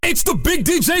It's the big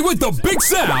DJ with the big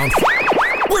sound.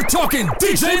 We're talking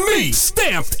DJ Me,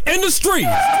 stamped in the street.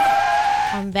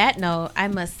 On that note, I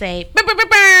must say,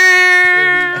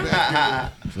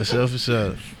 For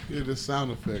sure. Hear the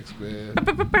sound effects, man.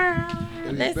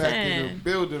 listen. Back in the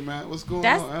building, man. What's going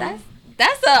on?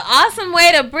 That's an awesome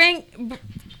way to bring.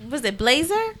 Was it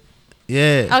Blazer?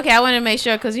 Yeah. Okay, I want to make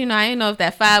sure because I didn't know if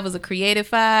that 5 was a creative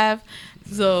 5,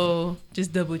 so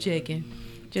just double checking.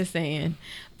 Just saying.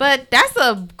 But that's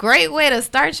a great way to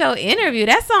start your interview.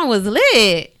 That song was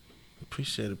lit.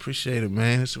 Appreciate it,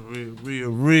 man. It's a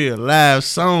real live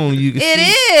song. You can see. It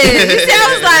is. You see,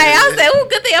 I was like, oh,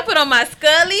 good thing I put on my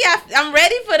Scully. I'm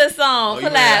ready for the song. Pull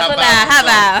out. How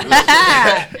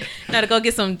about? Now to go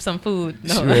get some food.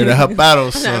 No. Ready to hop out or I'm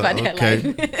not something. about Okay.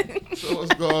 that life. So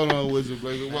what's going on with you,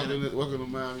 Blazer? Welcome to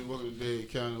Miami. Welcome to Dade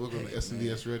County. Welcome to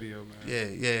SNDS Radio,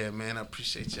 man. Yeah, man. I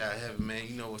appreciate y'all having, man.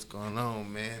 You know what's going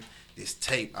on, man. This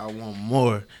tape, I want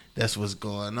more. That's what's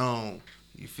going on.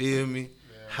 You feel me?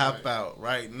 Hop out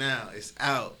right now. It's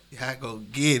out. Y'all go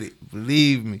get it.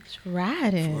 Believe me. It's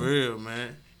riding. For real,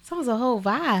 man. Song's a whole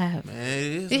vibe. Man,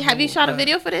 it is. Have you shot a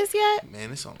video for this yet?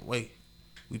 Man, it's on the way.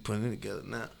 We putting it together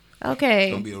now. Okay.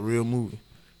 It's gonna be a real movie.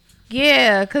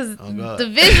 Yeah, because Oh, God. the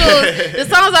visuals, the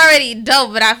song's already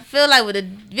dope, but I feel like with the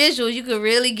visuals, you could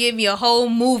really give me a whole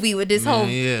movie with this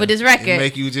with this record. It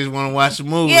make you just want to watch the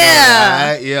movie.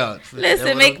 Yeah. Right? Yeah.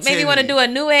 Listen, make me want to do a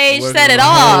new age, Working set it on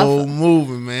the off. whole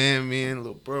movie, man. Me and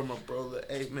little bro, my brother.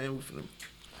 Hey, man, we finna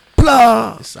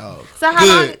blah. It's all So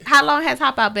good. how long has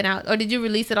Hop Out been out, or did you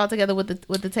release it all together with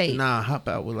the tape? Nah, Hop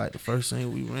Out was like the first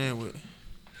thing we ran with.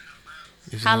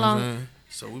 You see How what I'm long? saying?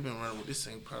 So we've been running with this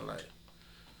thing probably like,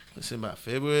 let's say about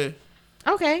February.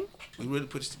 Okay. We really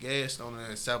put the gas on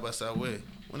it South by Southwest.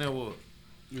 When that was?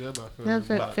 Yeah, about That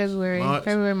was February,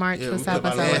 March Yeah, for we South put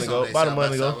by gas Southwest. on that About a South by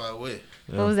month ago. Southwest.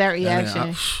 What was that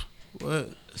reaction? What?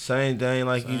 Same thing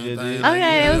like you just did.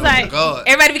 Okay, it was like God.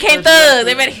 everybody became thugs.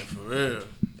 Everybody. For real.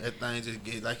 That thing just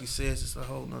get, like you said, it's just a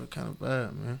whole nother kind of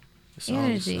vibe, man. It's all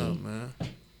this Energy. stuff, man.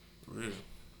 For real.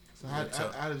 So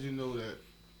how did you know that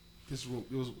this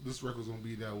record was gonna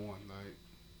be that one?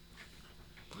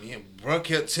 Like, Me and bro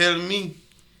kept telling me,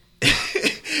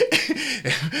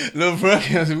 little bro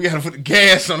kept saying, we gotta put the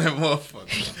gas on that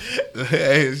motherfucker.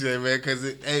 Hey, shit, man, cause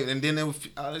and then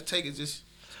all it take is just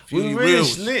We really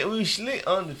slick. We slick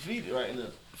undefeated right now.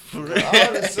 For real.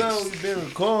 All the songs we've been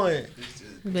recording.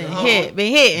 Been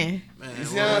hitting. Man, You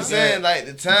see what I'm saying? Like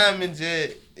the timing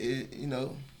just, you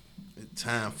know.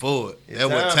 Time for it. It's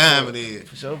That's what time time for it it. is.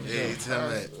 For sure. It's time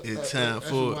let's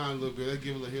for it. rewind a little bit. Let's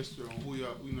give a little history on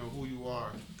who you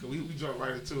are. Cause we jump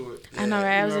right into it. I know,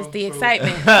 right? It was just the So-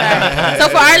 excitement. So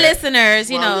for our listeners,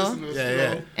 For our listeners, Yeah, you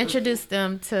yeah. know, introduce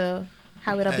them to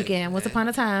how it all Hey, began. Once man. upon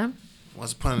a time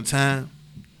Once upon a time.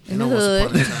 in the Ain't no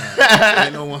hood. Once upon a time.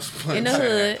 Ain't no once upon In a the time.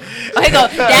 hood. Oh, here go.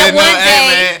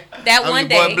 That I'm one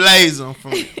your boy day. Blaze. I'm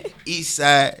from East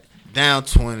Side, down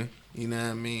 20. You know what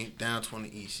I mean? Down 20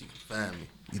 East. You can find me.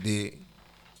 You dig?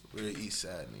 Real East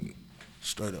Side, nigga.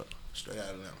 Straight up. Straight out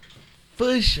of Atlanta.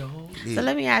 For sure. Yeah. So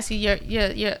let me ask you,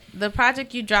 your the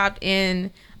project you dropped in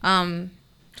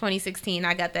 2016.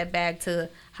 I got that bag to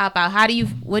Hop Out.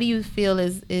 What do you feel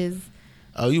is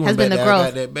Oh, you has went back been the there, I growth?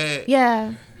 got that bad?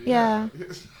 Yeah.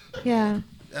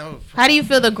 That was How do you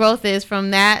feel the growth is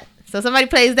from that? So somebody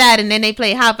plays that and then they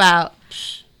play Hop Out.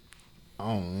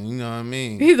 oh, you know what I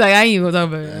mean? He's like, I ain't even gonna talk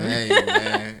about it. Hey,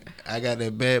 man. I got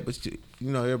that bad, but you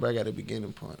know, everybody got a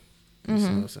beginning point. You see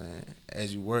what I'm saying?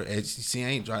 As you see, I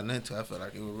ain't dropped nothing till I felt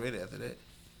like it was ready after that.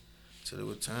 Till it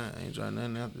was time. I ain't dropped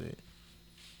nothing after that.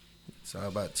 It's all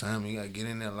about time. You gotta get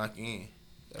in there, lock in. You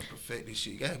gotta perfect this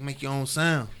shit. You gotta make your own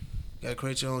sound. You gotta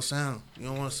create your own sound. You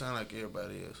don't want to sound like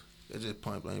everybody else. It's just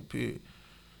point blank, period.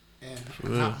 And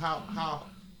real.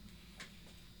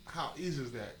 how easy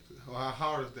is that? Or how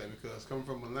hard is that? Because coming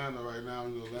from Atlanta right now,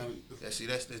 you know, Atlanta. Yeah, see,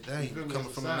 that's the thing. You feel me? Coming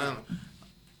It's from a sound. Atlanta.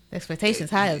 Expectations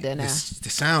high up there now. The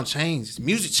sound changes.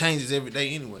 Music changes every day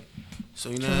anyway. So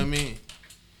you know what I mean?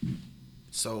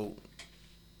 So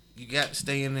you got to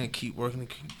stay in there and keep working and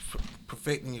keep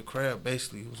perfecting your craft,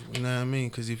 basically. You know what I mean?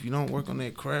 Because if you don't work on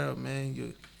that craft, man,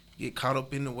 you get caught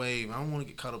up in the wave. I don't want to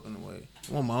get caught up in the wave.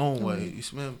 I want my own wave. You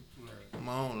smell me? I want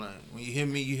my own lane. When you hear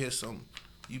me, you hear something.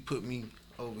 You put me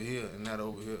over here and not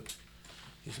over here.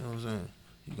 You see what I'm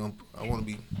saying? I want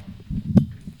to be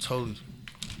totally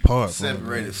apart.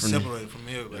 Separated from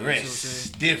everybody. The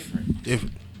rest different.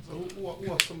 Different. So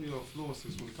who are some of your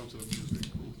influences when it comes to the music?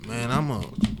 Man,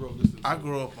 I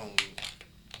grew up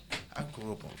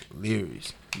on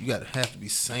lyrics. You gotta have to be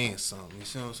saying something. You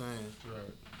see what I'm saying?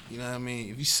 Right. You know what I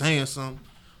mean? If you saying something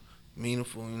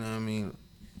meaningful, you know what I mean?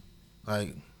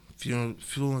 Like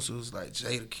influencers like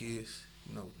Jada Kiss,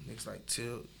 you know, niggas like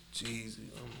Tip, Jeezy,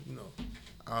 you know,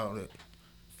 all that.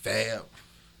 Fab,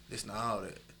 listen to all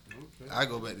that. Okay. I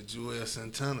go back to Joel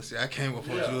Santana. See, I came up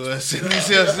on Joel Santana. You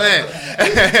see what I'm saying?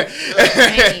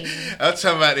 I'm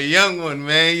talking about the young one,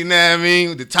 man. You know what I mean?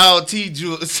 With the tall T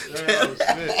Joel Santana.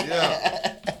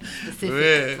 For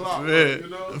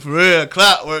real,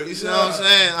 clockwork. You see what I'm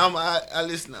saying? I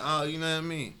listen to all. You know what I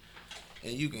mean?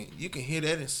 And you can hear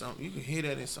that in some. You can hear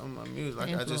that in some of my music.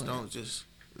 Like I just don't just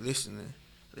listen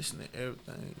to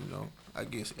everything. You know, I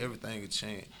guess everything could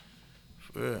change.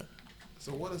 For real.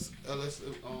 So what is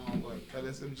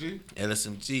LSMG?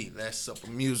 LSMG, Last Supper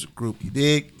Music Group. You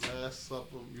dig? Last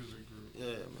Supper Music Group.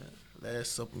 Yeah, man.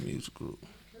 Last Supper Music Group.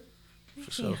 For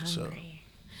sure.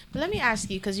 But let me ask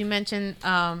you, because you mentioned,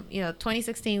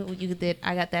 2016 you did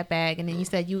I Got That Bag, and then you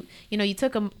said you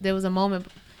there was a moment,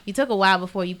 you took a while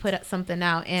before you put something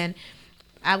out, and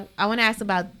I want to ask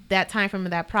about that time frame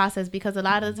of that process, because a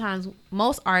lot of the times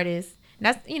most artists, and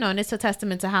that's and it's a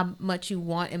testament to how much you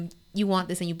want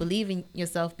this and you believe in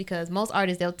yourself, because most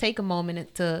artists, they'll take a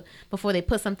moment before they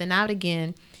put something out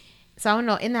again. So I want to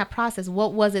know, in that process,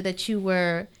 what was it that you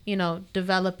were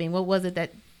developing? What was it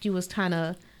that you was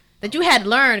that you had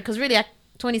learned? Because really,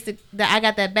 26 that I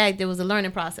Got That Bag, there was a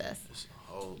learning process. It's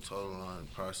a whole total learning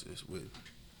process with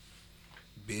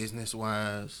business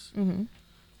wise,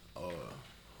 or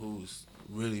who's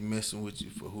really messing with you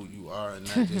for who you are and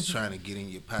not just trying to get in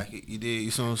your pocket. You did,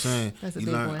 you see what I'm saying? That's a you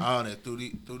big learn one. all that through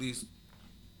these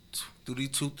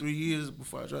 2-3 years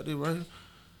before I dropped it right here.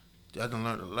 I done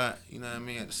learned a lot. You know what I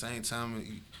mean? At the same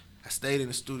time, I stayed in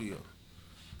the studio.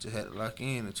 Just had to lock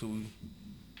in until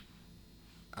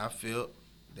I felt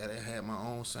that I had my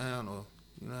own sound, or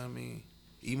you know what I mean.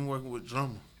 Even working with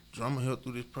drummer helped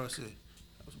through this process.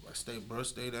 I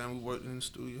stayed down. We worked in the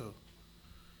studio.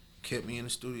 Kept me in the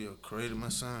studio, created my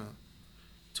sound,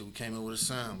 till we came up with a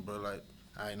sound, bro. Like,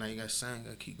 all right, now you got a sound, you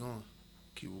gotta keep going,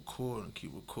 keep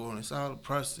recording. It's all a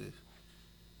process.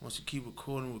 Once you keep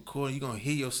recording, you're gonna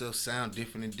hear yourself sound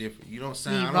different and different. You don't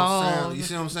sound, I don't sound. You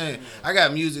see what I'm saying? I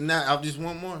got music now. I just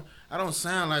want more. I don't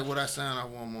sound like what I sound. I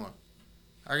want more.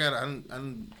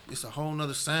 It's a whole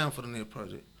nother sound for the next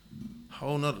project.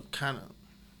 Whole nother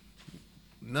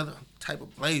another type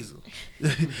of blazer.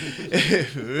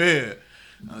 For real.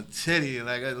 I'm telling you,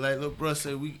 like little bro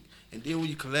said, and then when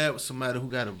you collab with somebody who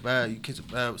got a vibe, you catch a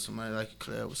vibe with somebody like you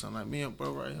collab with something like me and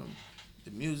bro right here,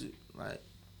 the music, like,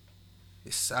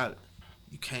 it's solid.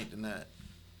 You can't deny it.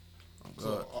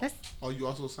 So, you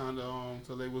also signed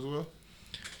to label as well?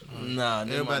 Nah,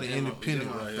 everybody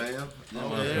independent right here.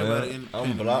 Everybody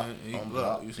independent. I'm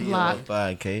blocked. You see, Blocked.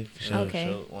 5K. Sure, Okay.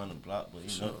 Sure, on the block, but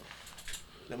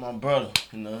they're my brother,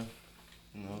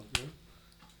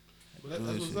 But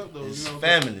that's what's up, though. It's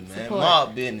family, man.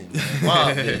 Mob business,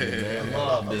 man.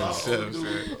 Mob business.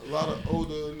 A lot of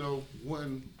older,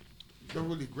 when don't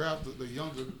really grab the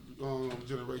younger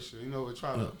generation, and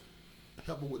try to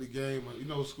help them with the game,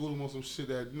 school them on some shit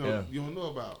that you don't know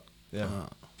about. Yeah.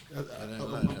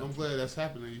 I'm glad that's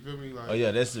happening. You feel me? Like, Oh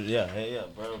yeah,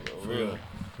 bro, real,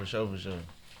 for sure.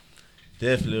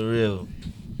 Definitely real.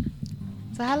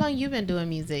 So how long you been doing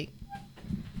music?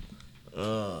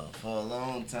 For a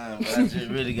long time, but I just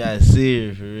really got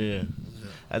serious for real.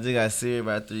 I just got serious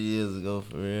about 3 years ago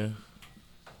for real.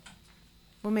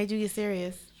 What made you get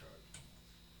serious?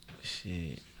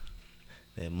 Shit.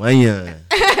 That money that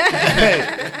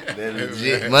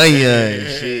legit money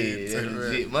shit. That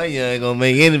legit money gonna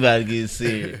make anybody get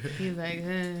serious. He's like,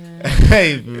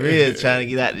 Hey, for real, trying to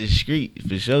get out the street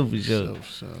for sure.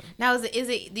 Now, is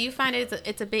it? Do you find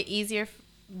it's a bit easier,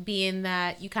 being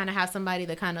that you kind of have somebody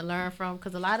to kind of learn from?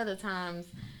 Because a lot of the times,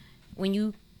 when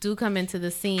you do come into the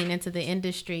scene, into the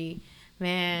industry,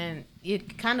 man, you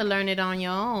kind of learn it on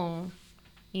your own.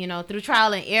 Through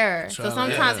trial and error. So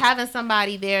sometimes having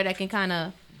somebody there that can kind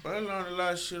of. But I learned a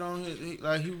lot of shit on his.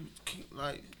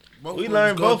 We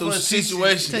learned both of the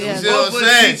situations. You see Together. what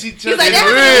I'm saying? He's like,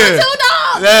 that's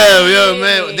 $2. Yeah,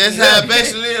 man. That's how it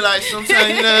basically is. Like, sometimes,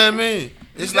 you know what I mean?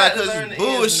 It's like, cause it's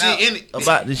bullshit in it.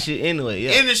 About the shit anyway,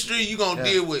 yeah. Industry, you gonna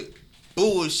deal with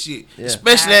bullshit. Yeah.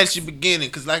 Especially at your beginning.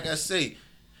 Cause like I say,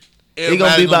 it's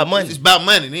gonna be about money. It's about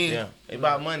money then. Yeah. It's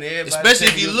about money. Especially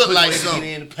if you look like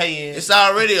something. It's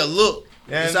already a look.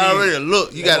 It's already a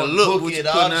look. You gotta look what you all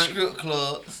the putting out. strip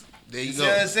clubs. There you See go.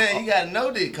 what I'm saying? You gotta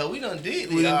know this, cause we done did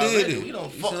it. We done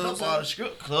fucked up all the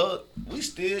strip club. We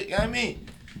still, you know what I mean?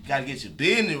 Gotta get your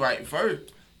business right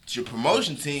first. your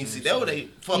promotion team, see, that what they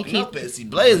fucking up at. See,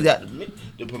 Blaze got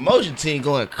the promotion team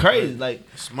going crazy. Like,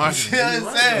 It's marketing. you know what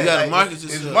I'm saying? You gotta Like, market it's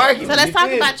yourself. marketing. So let's You talk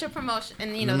feel about me? your promotion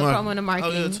and the Market. promo and the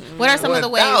marketing. Oh, yeah. What are some of the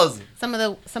ways? 1,000. Some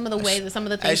of the ways, or some of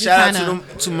the Hey, things you're shout trying out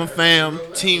to. to my fam,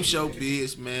 Team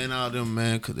Showbiz, man, all them,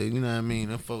 man, cause they, you know what I mean,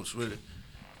 them folks really, you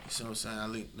see what I'm saying, I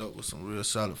linked up with some real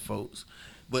solid folks.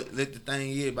 But the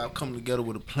thing is about coming together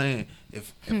with a plan.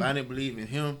 If I didn't believe in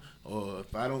him, or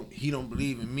if he don't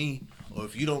believe in me, or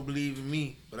if you don't believe in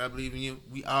me, but I believe in you,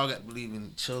 we all got to believe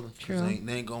in each other. 'Cause True.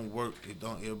 they ain't gonna work if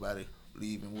don't everybody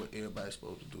believe in what everybody's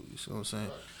supposed to do. You see what I'm saying?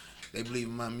 They believe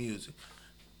in my music.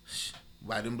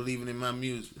 By them believing in my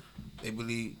music, I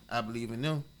believe in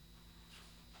them.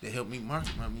 They help me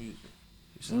market my music.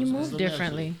 You see You what I'm move saying?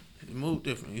 differently. It move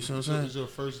different. You see what I'm So saying? is your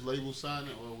first label signing,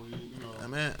 or were you know?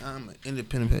 Man, I'm an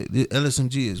independent. The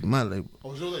LSMG is my label.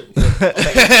 Oh, it's your label. That's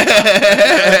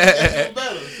even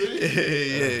better.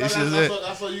 See? Yeah,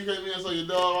 I saw you came in. I saw your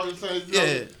dog. All you saying,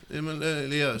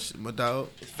 my dog.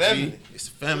 It's family. It's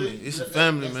a family. It's a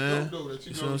family, that's man. dope, though, that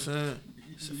You see what I'm saying?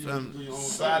 It's a family. do your own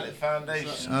Solid thing.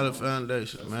 foundation. Solid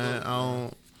foundation,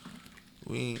 man.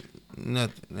 We ain't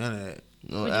nothing, none of that.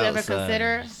 No Would you ever outside.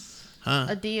 consider Huh?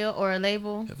 a deal or a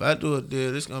label? If I do a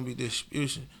deal, it's gonna be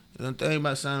distribution. The thing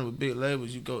about signing with big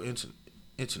labels, you go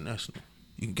international.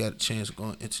 You got a chance of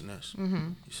going international. Mm-hmm.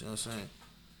 You see what I'm saying?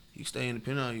 You can stay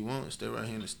independent all you want and stay right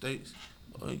here in the States.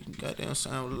 Or you can goddamn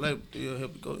sign with a label deal,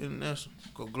 help you go international.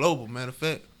 Go global, matter of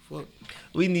fact. Fuck.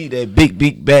 We need that big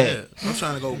bag. Yeah, I'm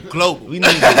trying to go global. We need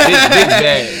that big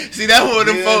bag. See, that's what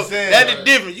them You know what I'm folks, saying? that's the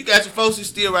difference. You got your folks who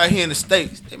still right here in the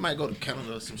States. They might go to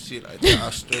Canada or some shit like that,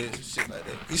 Australia, some shit like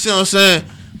that. You see what I'm saying?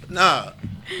 Nah.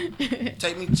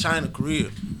 Take me to China, Korea.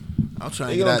 I'm trying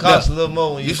to It get gonna out cost there. a little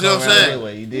more when you You see come what I'm around saying?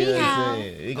 anyway. You did what I'm Yeah.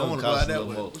 saying? It I gonna wanna go cost out a that little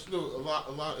way. more. But still,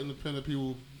 a lot of independent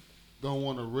people don't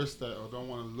want to risk that or don't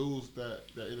want to lose that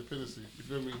independency. You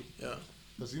feel me? Yeah.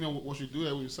 Because, you know, once you do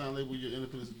that, when you sign a label, your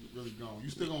independence is really gone. You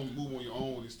still going to move on your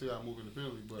own. You still got to move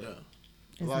independently. But Yeah.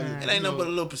 a lot of It's It ain't nothing but a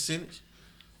little percentage.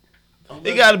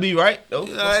 It gotta be right though.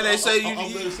 You know, they say I'm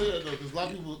you. glad to say that, though, because a lot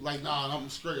of people like, nah, I'm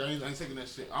straight. I ain't taking that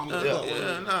shit. I'm going to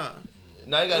Yeah, nah.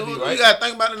 Now you gotta be right. You gotta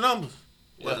think about the numbers.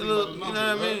 Yeah, What think little- about the you know what I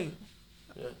numbers, mean?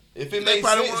 If They it makes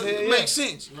probably sense, want hell it yeah. makes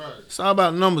sense. Right. It's all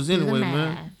about numbers Do the anyway,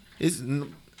 math. man.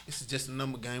 It's just a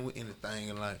number game with anything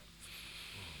in life.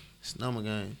 It's a number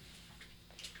game.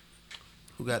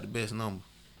 Who got the best number?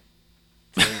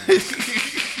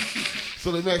 So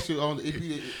let me ask you, on the EP,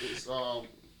 it's,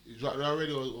 you dropped it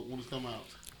already or when it's come out?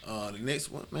 The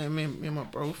next one, man, me and my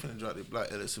bro, we finna drop the Block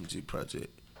LSMG project.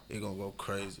 It gonna go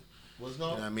crazy. What's it You know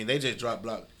called? what I mean? They just dropped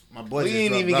Block. My boy We just ain't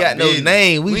dropped even Block got no Business.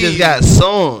 name. We just ain't- got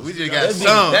songs. We just got That'd be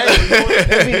songs. the thing.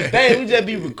 That'd be the thing. We just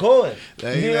be recording.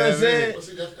 Like, You know what I'm saying? But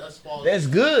see, that's part of That's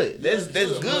good. Yeah, That's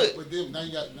good. But then now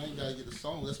you got to get the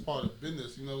song. That's part of the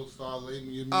business, you know. Start labeling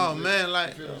your music. Oh man,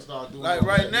 like You feel me? Start doing like all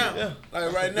right that. now, Yeah. like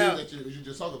That's right the now, thing that you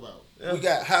just talked about. we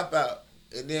got Hop Out,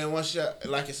 and then one shot,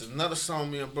 like it's another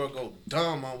song me and bro go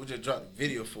dumb on. We just dropped a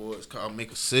video for it. It's called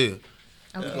Make a Sale.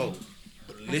 Okay. Go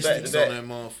ballistics Back on to that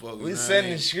motherfucker. We you know setting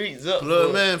what I the streets up. Look,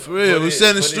 for- man, for real. for We the-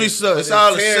 setting the for streets the- up. for It's the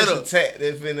all a terrorist setup. attack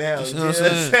that's finna happen. You know what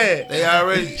I'm saying? They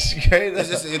already Straight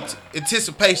It's up. just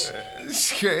anticipation.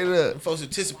 Straight up. Folks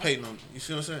anticipating on it. You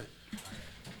see what I'm saying?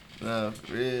 Nah,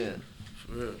 for real.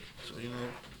 For real. So you know.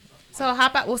 So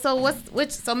hop out. Well,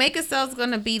 so Make a Sale's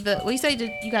gonna be the. Well, you say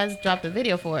you guys dropped a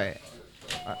video for it,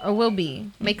 or will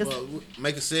be Make a. Well,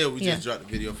 Make a Sale, we Yeah. just dropped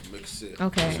the video for Make a Sale.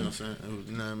 Okay. You see what I'm saying? It was,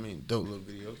 you know what I mean? Dope little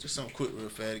video. Just something quick, real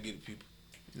fast to get the people.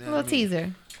 You A know little what I mean?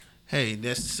 teaser. Hey,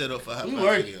 that's the setup for Hop We Out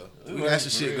working. video. We We got some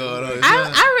working shit for real. going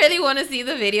on. I really want to see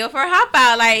the video for Hop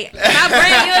Out. Like my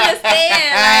brain, you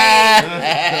understand?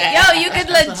 Like, yo, you could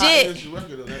That's a high legit energy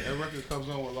record, though. That record comes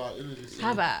on with a lot of energy. So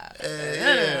Hop Out.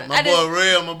 Yeah,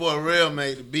 I my boy Real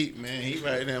made the beat, man. He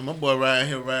right there. My boy right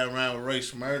here riding around with Ray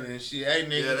Smurder and shit. Hey,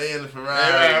 nigga. Yeah, they in the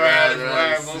Ferrari.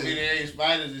 Right. Gonna be there,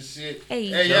 spiders and shit. Hey.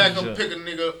 Hey, y'all Sure. come pick a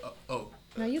nigga. Oh,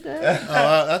 No, you good? I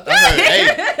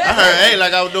heard, hey,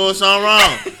 like I was doing something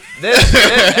wrong. Oh,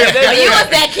 you was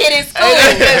that kid in school.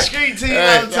 That street team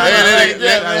all the time.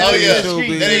 Oh yeah,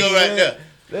 Showbiz. there you go right there.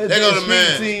 There go the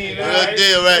man. Real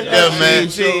deal right there, man.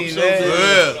 For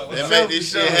real, they make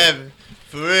this shit happen.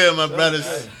 For real, my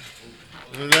brothers.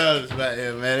 My brothers right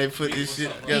here, man. They put this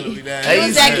shit together. We down You here.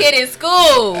 was that kid in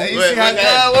school. Hey, you see how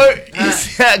God work? You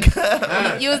see how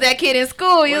God You was that kid in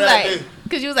school. You was What I like, do?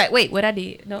 cause you was like, wait, what I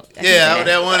did? No. I Yeah, I didn't was do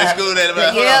that one in school that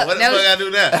about, hold Yeah, on, what the that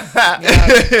fuck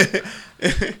I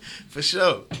do now? For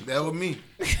sure. That was me.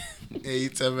 Yeah, you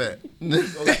tell me.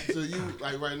 So you,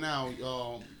 like right now,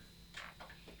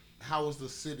 how is the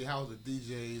city? How is the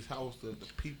DJs? How is the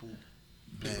people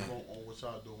Man. on what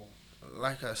y'all doing?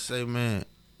 like I say, man,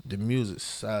 the music's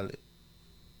solid.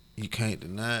 You can't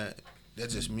deny it.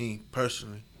 That's just me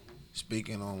personally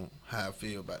speaking on how I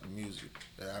feel about the music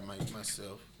that I make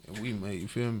myself and we make. You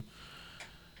feel me?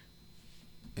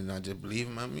 And I just believe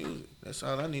in my music. That's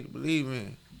all I need to believe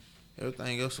in.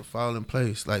 Everything else will fall in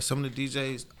place. Like some of the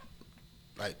DJs,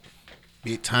 like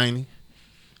Big Tiny,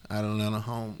 I don't let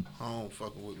home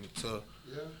fucking with me tough.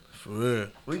 Yeah. For real.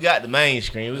 We got the main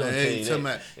screen. We gonna tell you that.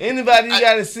 About, anybody you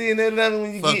gotta see in Atlanta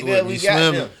when you get there, we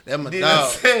got them. That's my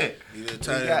dog. That's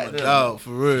my dog, for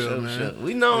real, man. Sure.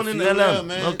 We known in Atlanta,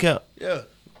 man. Okay. Yeah.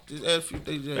 Just add a few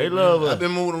DJs. They love us. I've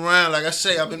been moving around. Like I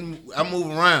say, I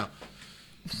move around.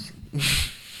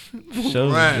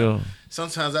 Sure.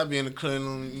 Sometimes I be in the club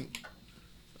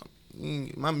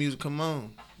and my music come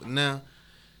on. But now,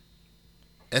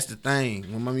 that's the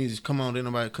thing. When my music come on,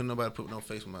 couldn't nobody put no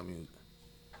face with my music.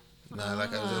 Nah, like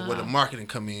I said, where the marketing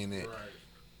come in at. Right.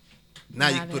 Now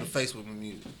you can put a face with my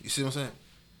music. You see what I'm saying?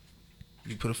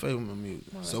 You put a face with my music.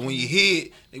 So when you hear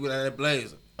it, they be like, that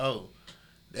blazer. Oh,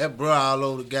 that bro all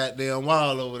over the goddamn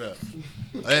wall over there.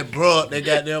 Or that bro up that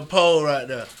goddamn pole right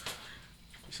there.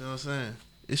 You see what I'm saying?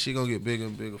 This shit gonna get bigger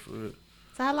and bigger for real.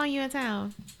 So how long you in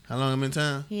town? How long I'm in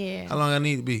town? Yeah. How long I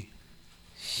need to be?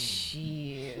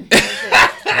 Shit.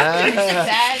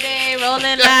 Saturday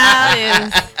rolling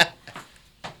out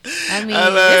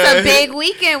it's a big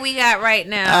weekend we got right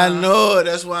now. I know it.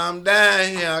 That's why I'm down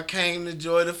here. I came to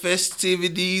enjoy the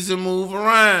festivities and move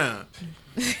around.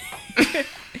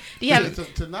 Yeah.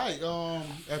 Tonight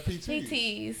at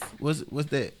PT's. What's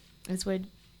that? It's where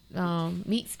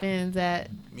Meat spins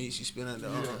at. Meat, she spin at the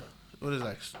what is it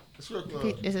like?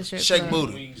 It's a strip Shake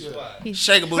club. Booty. Yeah.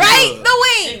 Shake Booty. Right, club. the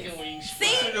wings.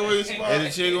 Chicken wing spot. And the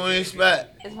chicken wing spot.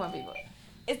 It's one people.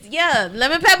 It's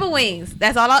lemon pepper wings.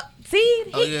 That's all. See,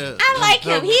 I like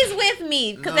him. He's with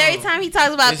me because every time he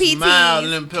talks about PTs, mild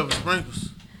lemon pepper sprinkles.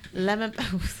 Lemon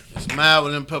peppers. It's mild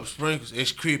with lemon pepper sprinkles.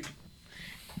 It's creepy.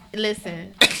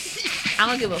 Listen, I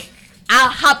don't give a. I'll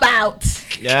hop out.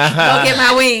 Yeah. Go get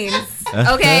my wings.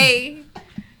 Okay.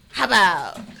 How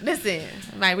about? Listen,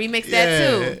 I might remix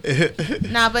that too.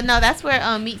 But that's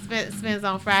where Meat spins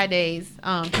on Fridays.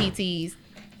 PTs.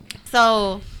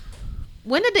 So,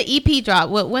 when did the EP drop?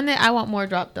 When did I Want More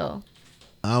drop though?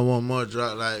 I Want More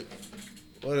drop like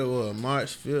what it was,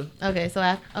 March 5th. Okay, so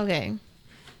March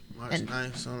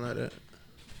 9th, something like that.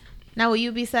 Now, will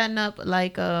you be setting up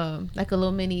like a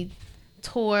little mini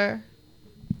tour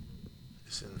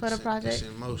for the project? It's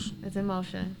in motion. It's in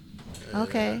motion. Yeah.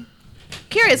 Okay.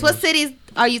 Curious, what cities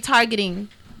are you targeting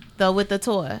though with the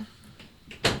tour?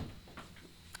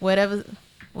 Wherever.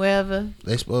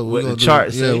 They supposed what the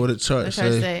chart say. Yeah, what the chart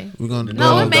say. We're gonna do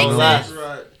it makes sense.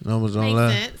 Numbers don't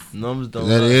lie. Numbers don't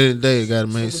lie. At the lie. end of the day, it gotta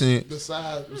make sense.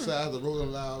 Besides the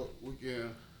Rolling Loud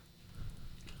weekend,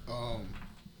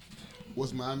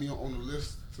 was Miami on the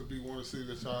list to be one of the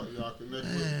cities that y'all connect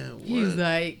with? He's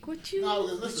like, what you? No,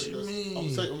 listen,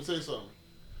 I'm gonna tell you something.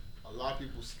 A lot of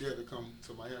people scared to come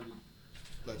to Miami,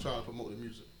 like trying to promote the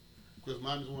music, because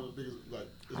Miami's one of the biggest, like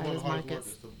it's one of the hardest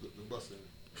markets to bust in.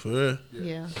 For real?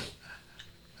 Yeah.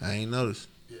 I ain't noticed.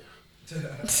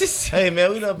 Hey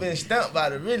man, we done been stumped by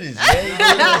the realest, man. You know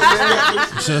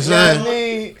what I'm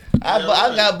saying?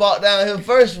 I got bought down here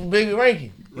first from Biggie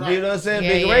Rankin. You know what I'm saying?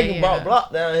 Biggie Rankin bought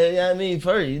Block down here, you know what I mean,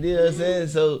 first. You know what I'm saying?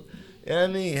 So, you know what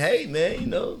I mean? Hey man, you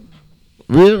know,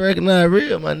 real recognize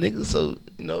real, my nigga. So,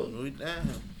 you know, we down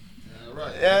here.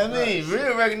 Right. Yeah, you know what I mean,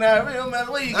 real recognize real, no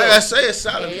matter where you go. Like I say, it's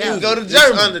solid. You go to Germany.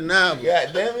 It's undeniable. God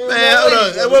damn it. Man,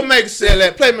 hold on. What make sell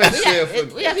that? Play make sell for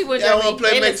me. We got people in Y'all Germany. want to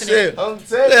play make sell? I'm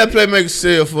telling you. Let play make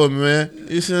sell for me, man.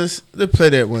 You see, let's play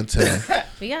that one time.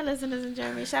 We got listeners in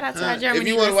Germany. Shout out to our Germany If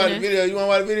you want to watch the video, you want to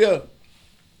watch the video?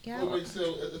 Yeah. Make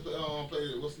sell.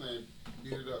 Play what's the name?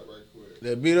 Beat it up right quick.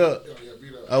 That beat up. Yeah,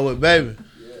 beat up. Oh, with baby.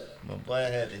 My boy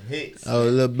had the hits. Oh,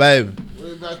 little baby.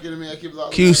 We're back in, man. Keep it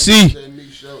locked. QC. DJ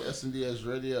Meek Show, SNDS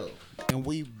Radio. And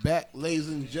we back, ladies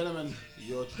and gentlemen.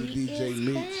 Your true DJ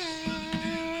Meek.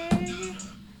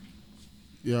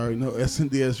 You already know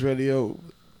SNDS Radio.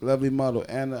 Lovely model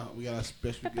Anna. We got a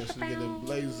special guest again,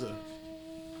 Blazer.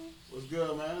 What's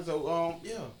good, man? So,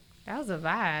 yeah. That was a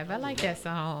vibe. I like that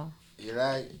song. You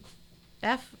right?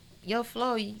 Your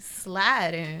flow, you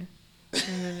sliding.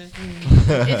 It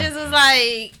just was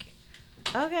like,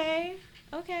 okay.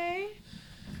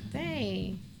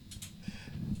 Dang.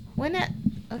 When that?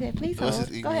 Okay, please hold.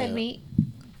 Go ahead, Meat.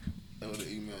 That was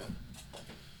the email.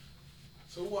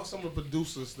 So, who are some of the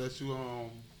producers that you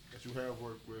have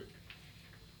worked with?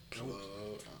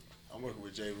 I'm working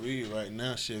with Jay Reed right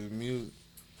now. Chevy Music,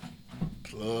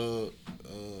 Plug,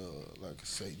 like I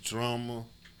say, Drummer,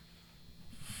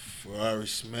 Ferrari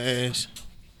Smash.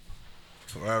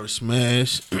 Ferrari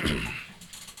Smash.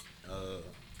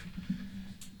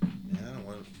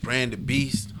 Brand the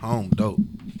Beast, Home Dope.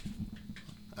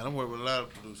 I don't work with a lot of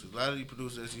producers. A lot of these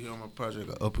producers that you hear on my project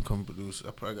are up and coming producers.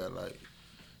 I probably got like,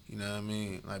 you know what I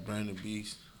mean, like Brand the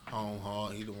Beast, Home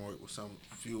Hard. He done work with some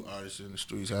few artists in the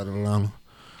streets out of Atlanta.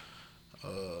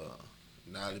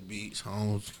 Nolly Beats,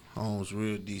 Home's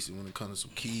real decent when it comes to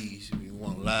some keys. If you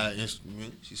want live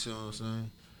instruments, you see what I'm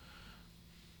saying?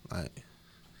 Like,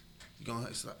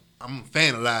 it's like, I'm a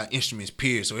fan of live instruments,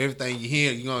 period. So everything you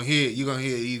hear, you're gonna hear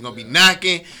either gonna be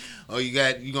knocking or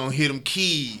you're gonna hear them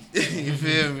keys. You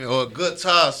feel me? Or a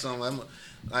guitar or something. I'm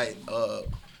like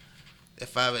at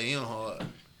 5 a.m. hard.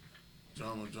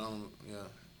 Drummer, yeah.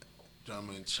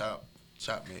 Drummer and Chop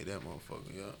made that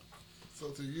motherfucker, yeah. So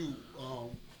to you,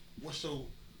 what's your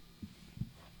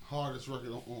hardest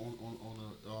record on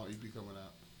the EP coming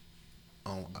out?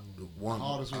 On the one.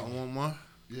 Hardest one. On one more?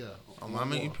 Yeah. On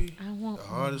my EP? I want the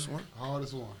hardest one?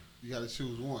 Hardest one. You gotta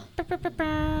choose one. I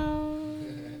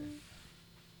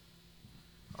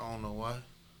don't know why.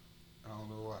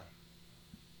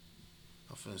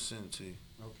 I'm finna send it to you.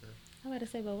 Okay. I was about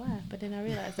to say, but why? But then I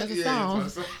realized that's a Yeah,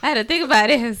 song. I had to think about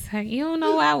it. It's like, you don't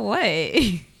know why what?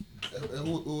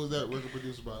 Who was that record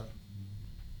produced by?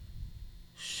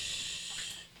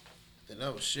 And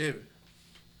that was Chevy.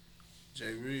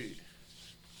 Jay Reed.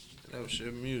 That was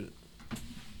Chevy Music.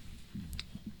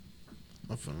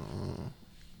 I'm finna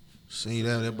see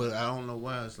that, but I don't know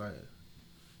why. It's like,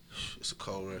 it's a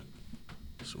cold record.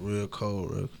 It's a real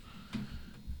cold record.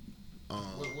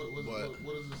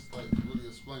 What is this like? Really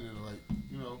explaining, like,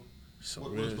 you know,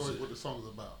 what the song is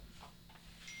about?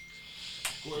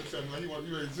 Go ahead, tell me. Like,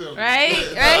 you ready to tell me? Right?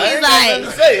 He's Right? He's like,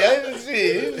 I ain't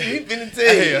see. He finna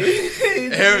tell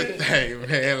you everything,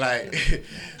 man. Like,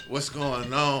 what's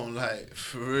going on? Like,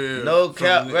 for real. No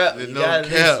cap rap. No cap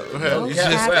rap. No It's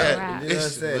cap just rap. You know what I'm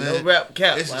saying? man, No rap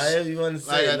cap. it's just- Whatever you want to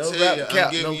say. Like I No tell you, rap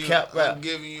cap. No cap rap. I'm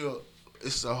giving you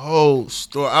it's a whole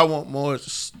story. I want more. It's a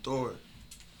story.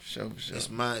 For sure. It's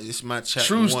my chapter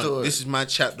True one. story. This is my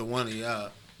chapter one of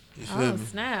y'all. You feel oh, me?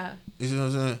 snap. You see what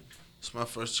I'm saying? It's my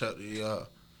first chapter of y'all.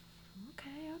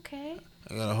 Okay.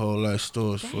 I got a whole lot of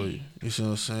stories for you. You see what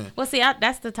I'm saying? Well, see,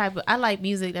 that's the type of, I like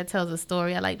music that tells a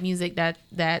story. I like music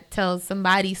that tells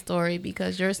somebody's story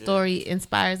because your story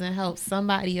inspires and helps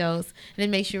somebody else, and it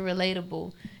makes you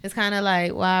relatable. It's kind of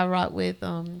like why I rock with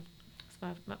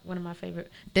it's one of my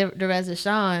favorite, Dereza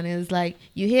Sean. Is like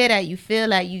you hear that, you feel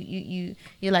that, you're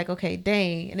like, okay,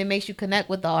 dang, and it makes you connect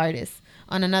with the artist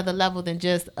on another level than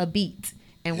just a beat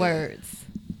and words.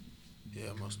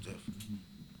 Yeah, most definitely.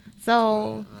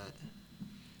 So.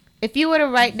 If you were to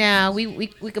right now, we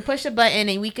could push a button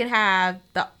and we could have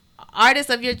the artist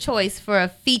of your choice for a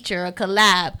feature, a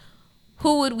collab.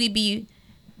 Who would we be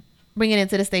bringing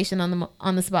into the station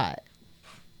on the spot?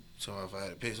 So if I had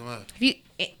to pick somebody, If you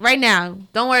right now,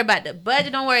 don't worry about the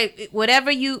budget. Don't worry,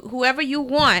 whoever you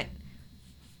want,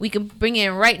 we can bring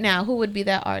in right now. Who would be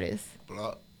that artist?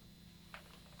 Block.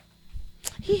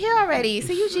 He here already.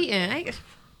 So you cheating?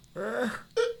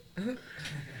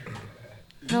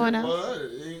 No one else. Well,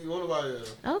 ain't nobody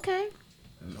else. Okay.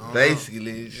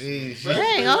 Basically, sheesh.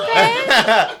 Dang. Okay.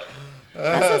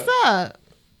 That's what's up.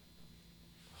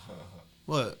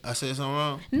 What? I said something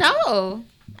wrong? No,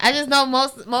 I just know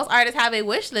most artists have a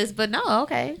wish list, but no,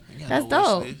 okay, that's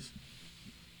dope. I ain't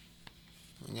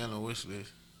got no wish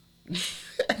list.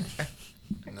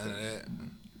 None of that.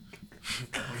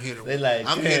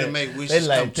 I'm here to make wishes They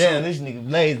like, come damn, true. this nigga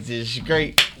Blaze just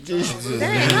straight. Dang,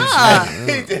 huh?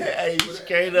 Hey,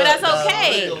 straight But up. that's dog.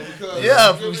 okay.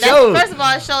 Yeah, for That's, sure. first of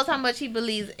all, it shows how much he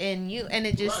believes in you, and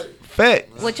it just Fact.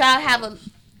 what y'all have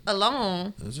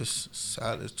alone. It's just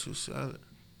solid. It's too solid.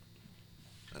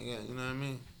 You know what I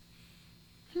mean?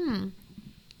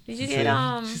 Did you get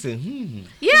She said,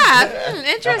 Yeah,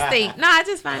 interesting. No, I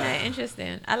just find that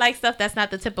interesting. I like stuff that's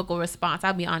not the typical response.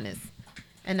 I'll be honest,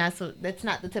 and that's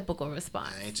not the typical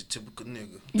response. I ain't your typical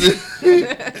nigga.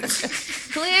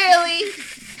 Clearly,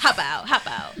 hop out.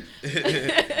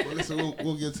 Well, listen,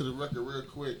 we'll get to the record real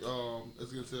quick.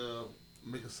 Let's get to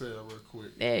Make a Sale real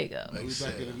quick. There you go. We'll be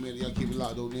back in a minute. Y'all keep it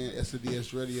locked on in.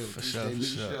 SDS Radio. For sure.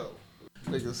 Show.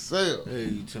 Make a Sale. Hey,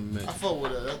 you to me. I fuck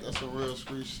with that. That's some real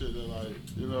street shit that, like,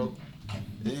 you know,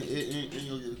 it ain't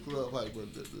gonna get the club hype,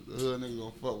 but the hood niggas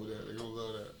gonna fuck with that. They gonna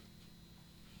love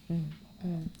that.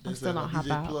 I'm still on Hop DJ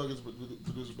Out. Plug is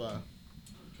produced by.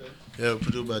 Okay. Yeah,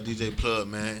 produced by DJ Plug,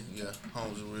 man. Yeah,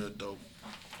 Holmes a real dope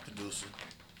producer.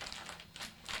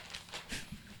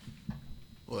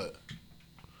 What?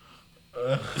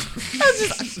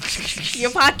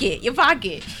 Your pocket.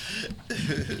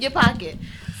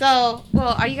 So,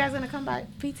 well, are you guys gonna come by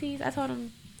PTs? I told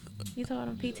him You told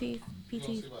him PTs? You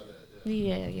gonna PTs? see about that,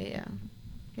 yeah. Yeah.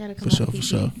 You gotta come For out sure, for PTs.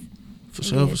 sure. For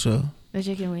sure, for sure. The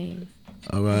chicken wings.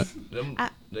 All right. Them, I-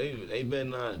 they better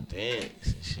not dance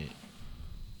and shit.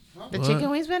 The What? chicken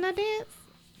wings better not dance?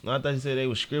 No, I thought you said they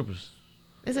were strippers.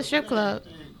 It's a strip club.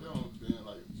 They don't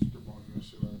like strip on you and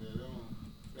shit like that.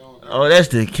 They don't Oh, that's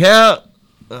the cap.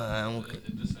 I'm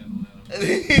This ain't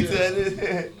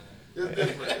okay. It's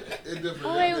different. It's different.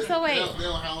 Oh, wait, so wait. They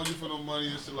don't hound you for no money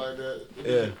and shit like that.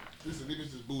 Yeah. Listen,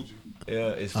 niggas just bougie. Yeah,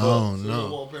 it's Oh So they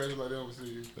no. walk past you like they don't see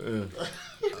you. Yeah.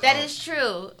 That is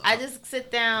true. I just sit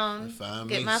down, Find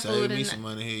get me, my save food, me and some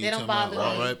money here. they You don't talking about bother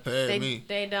walk me. right past They, me.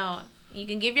 they don't. You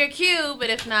can give your cue, but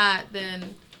if not,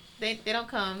 then they don't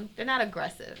come. They're not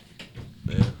aggressive.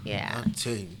 Yeah. Yeah. I'm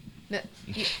telling you. No,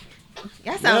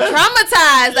 y'all sound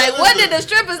traumatized. Like, what did the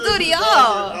strippers do to I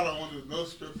y'all? don't want to no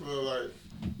strip club like.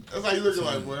 That's how you looking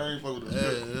like, boy. I ain't fucking with the Yeah,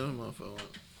 strip. them motherfucker.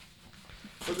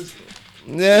 But this,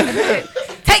 Yeah.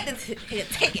 Take the here,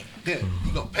 take it.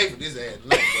 You gonna pay for this ass,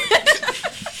 no, boy.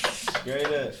 Straight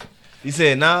up. He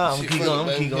said, nah, I'm Shit, keep fuck going, it, I'm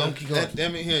baby. keep going, I'm keep going.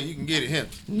 Damn it, here you can get it. Him.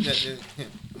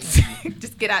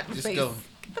 Just get out the Just face. go.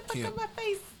 Get the fuck Yeah. out my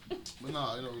face. but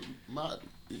nah, you know,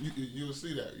 you'll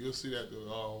see that. You'll see that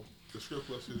the strip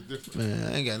club shit is different.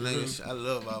 Man, I ain't got nothing. I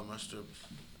love all my strippers.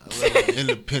 I love an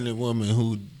independent woman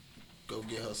who go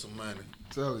get her some money.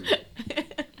 Tell you.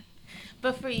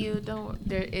 But for you, don't.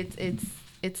 There,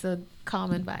 it's a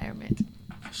calm environment.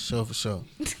 Sure, for sure.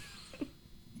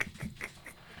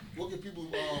 What can people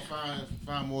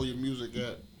find more of your music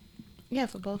at? Yeah,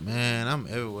 for both. Man, I'm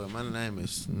everywhere. My name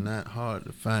is not hard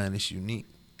to find. It's unique.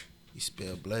 You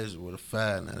spell Blazer with a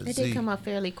 5, not a It Z. did come up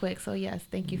fairly quick, so yes,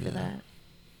 thank you for Yeah. that.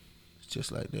 It's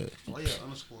just like that. Why you got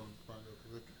underscore?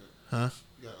 Huh?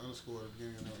 You got underscore at the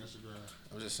beginning of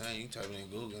Instagram. I'm just saying, you can type it in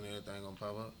Google and everything gonna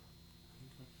pop up.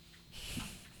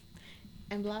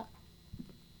 And block.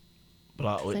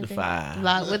 Block with Same the thing. 5.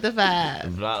 Block with the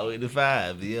 5. Block with the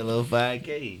 5. The yellow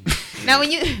 5K. Now,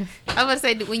 when you, I was gonna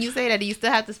say, when you say that, do you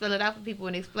still have to spell it out for people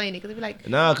and explain it? Because they be like,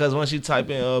 Nah, cause once you type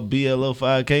in BLO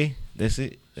 5K, that's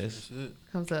it. That's That's it.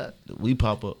 comes up. we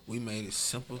pop up. We made it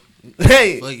simple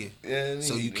Hey. for you. Yeah,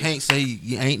 So you can't say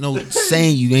you ain't no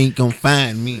saying you ain't gonna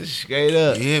find me. straight You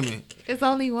up. hear me? It's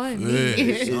only one. Yeah, me.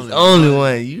 it's It's only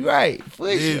one. You right. For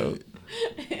Live sure.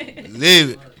 it. Live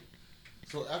it.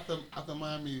 So after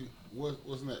Miami,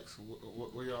 what's next?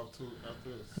 Where y'all to after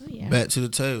this? Oh, yeah. Back to the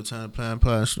table, trying to plan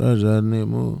part strategy. I need to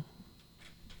move.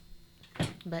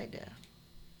 Back there.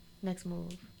 Next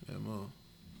move Yeah, move.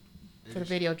 to the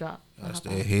video drop. Gotta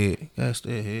stay ahead. Gotta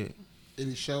stay ahead.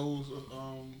 Any shows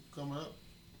coming up?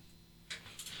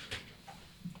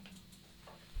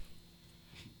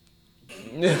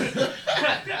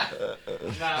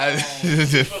 Nah, we're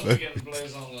supposed to get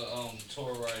Blaze on the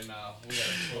tour right now. We got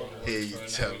a tour to Here work you right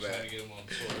tell now. We're that. trying to get him on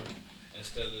tour.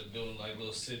 Instead of doing like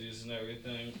little cities and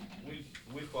everything,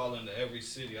 we fall into every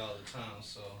city all the time.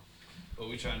 So, but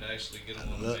we trying to actually get him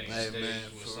on the Look, main hey, stage man,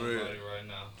 with for somebody real. right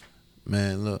now.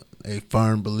 Man, look, they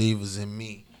firm believers in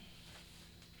me,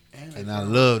 and I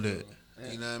love that.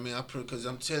 You know what I mean? Cause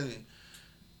I'm telling you,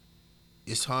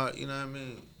 it's hard. You know what I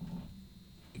mean?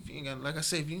 If you ain't got, like I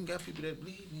said, if you ain't got people that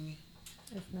believe in you,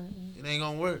 It's not it ain't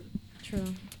gonna work.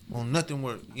 true. Won't nothing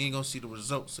work. You ain't gonna see the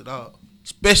results at all.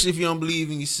 Especially if you don't believe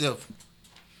in yourself.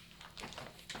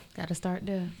 Got to start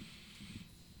there.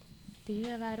 Do you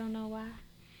have I don't know why?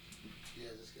 Yeah,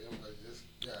 just got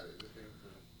it. Just came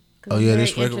through. 'Cause Oh, I'm yeah, very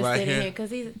this record right interested in here?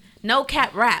 Because he's no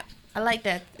cap rap. I like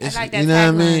that. It's, I like that. you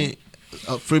know what I tagline.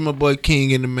 mean? Free my boy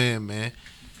King and the man.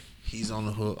 He's on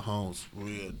the hook. Holmes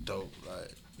real dope.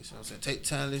 Like, you see what I'm saying? Take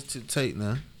time, listen to the tape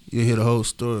now. You'll hear the whole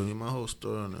story. Hear my whole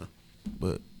story on there.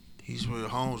 But he's real.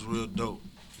 Holmes real dope.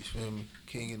 You feel me?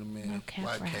 King and the man. No cap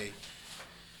YK. rap.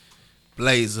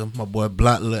 Blazer, my boy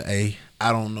Block Lil A.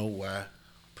 I don't know why.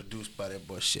 Produced by that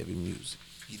boy Chevy Music.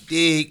 You dig?